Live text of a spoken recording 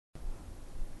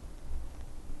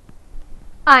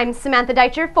I'm Samantha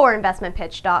Deitcher for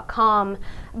InvestmentPitch.com.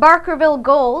 Barkerville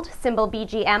Gold, symbol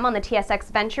BGM on the TSX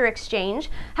Venture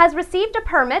Exchange, has received a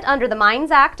permit under the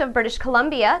Mines Act of British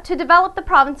Columbia to develop the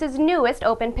province's newest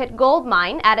open-pit gold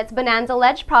mine at its Bonanza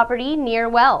Ledge property near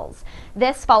Wells.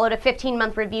 This followed a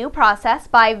 15-month review process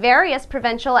by various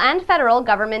provincial and federal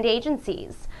government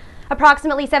agencies.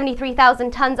 Approximately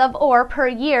 73,000 tons of ore per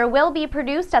year will be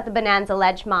produced at the Bonanza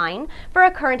Ledge mine for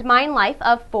a current mine life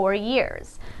of 4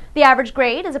 years. The average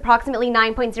grade is approximately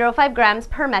 9.05 grams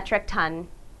per metric ton.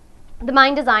 The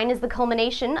mine design is the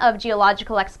culmination of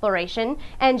geological exploration,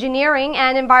 engineering,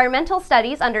 and environmental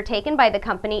studies undertaken by the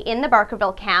company in the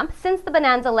Barkerville camp since the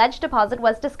Bonanza Ledge deposit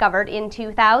was discovered in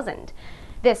 2000.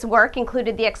 This work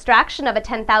included the extraction of a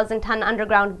 10,000-ton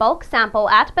underground bulk sample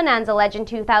at Bonanza Ledge in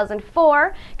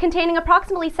 2004, containing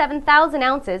approximately 7,000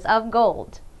 ounces of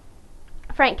gold.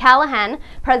 Frank Callahan,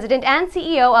 president and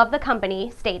CEO of the company,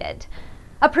 stated,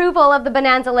 "Approval of the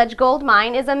Bonanza Ledge gold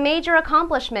mine is a major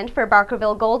accomplishment for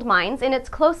Barkerville Gold Mines in its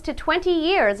close to 20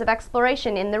 years of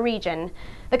exploration in the region.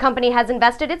 The company has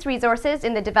invested its resources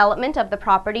in the development of the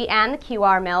property and the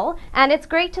QR mill, and it's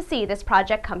great to see this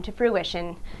project come to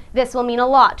fruition. This will mean a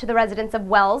lot to the residents of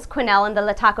Wells, Quesnel, and the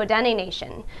Latakodene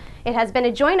Nation. It has been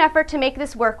a joint effort to make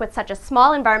this work with such a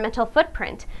small environmental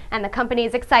footprint, and the company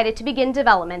is excited to begin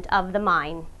development of the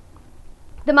mine."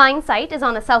 The mine site is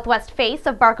on the southwest face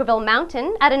of Barkerville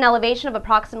Mountain at an elevation of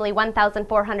approximately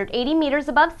 1,480 meters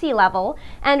above sea level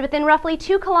and within roughly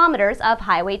 2 kilometers of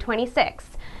Highway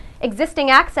 26. Existing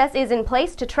access is in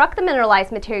place to truck the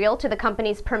mineralized material to the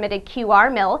company's permitted QR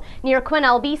mill near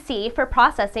Quesnel, BC for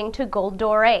processing to gold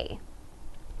doré.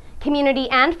 Community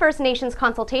and First Nations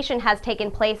consultation has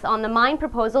taken place on the mine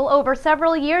proposal over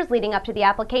several years leading up to the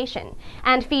application,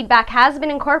 and feedback has been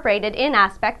incorporated in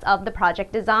aspects of the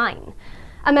project design.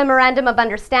 A memorandum of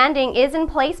understanding is in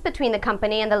place between the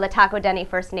company and the Latakodene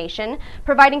First Nation,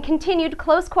 providing continued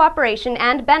close cooperation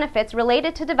and benefits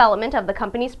related to development of the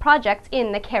company's projects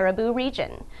in the Cariboo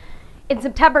region. In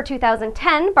September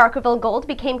 2010, Barkerville Gold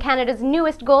became Canada's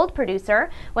newest gold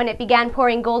producer when it began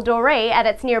pouring gold doré at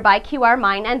its nearby QR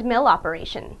mine and mill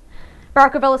operation.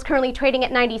 Barkerville is currently trading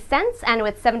at 90 cents and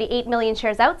with 78 million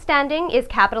shares outstanding is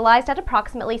capitalized at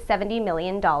approximately $70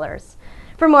 million.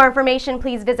 For more information,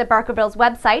 please visit Barkerville's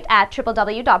website at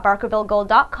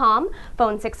www.barkervillegold.com,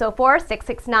 phone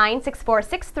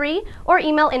 604-669-6463, or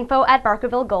email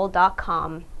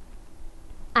info@barkervillegold.com.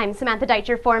 I'm Samantha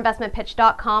Deitcher for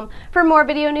InvestmentPitch.com. For more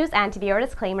video news and to view our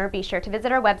disclaimer, be sure to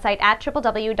visit our website at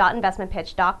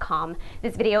www.investmentpitch.com.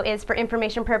 This video is for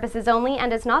information purposes only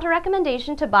and is not a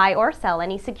recommendation to buy or sell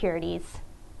any securities.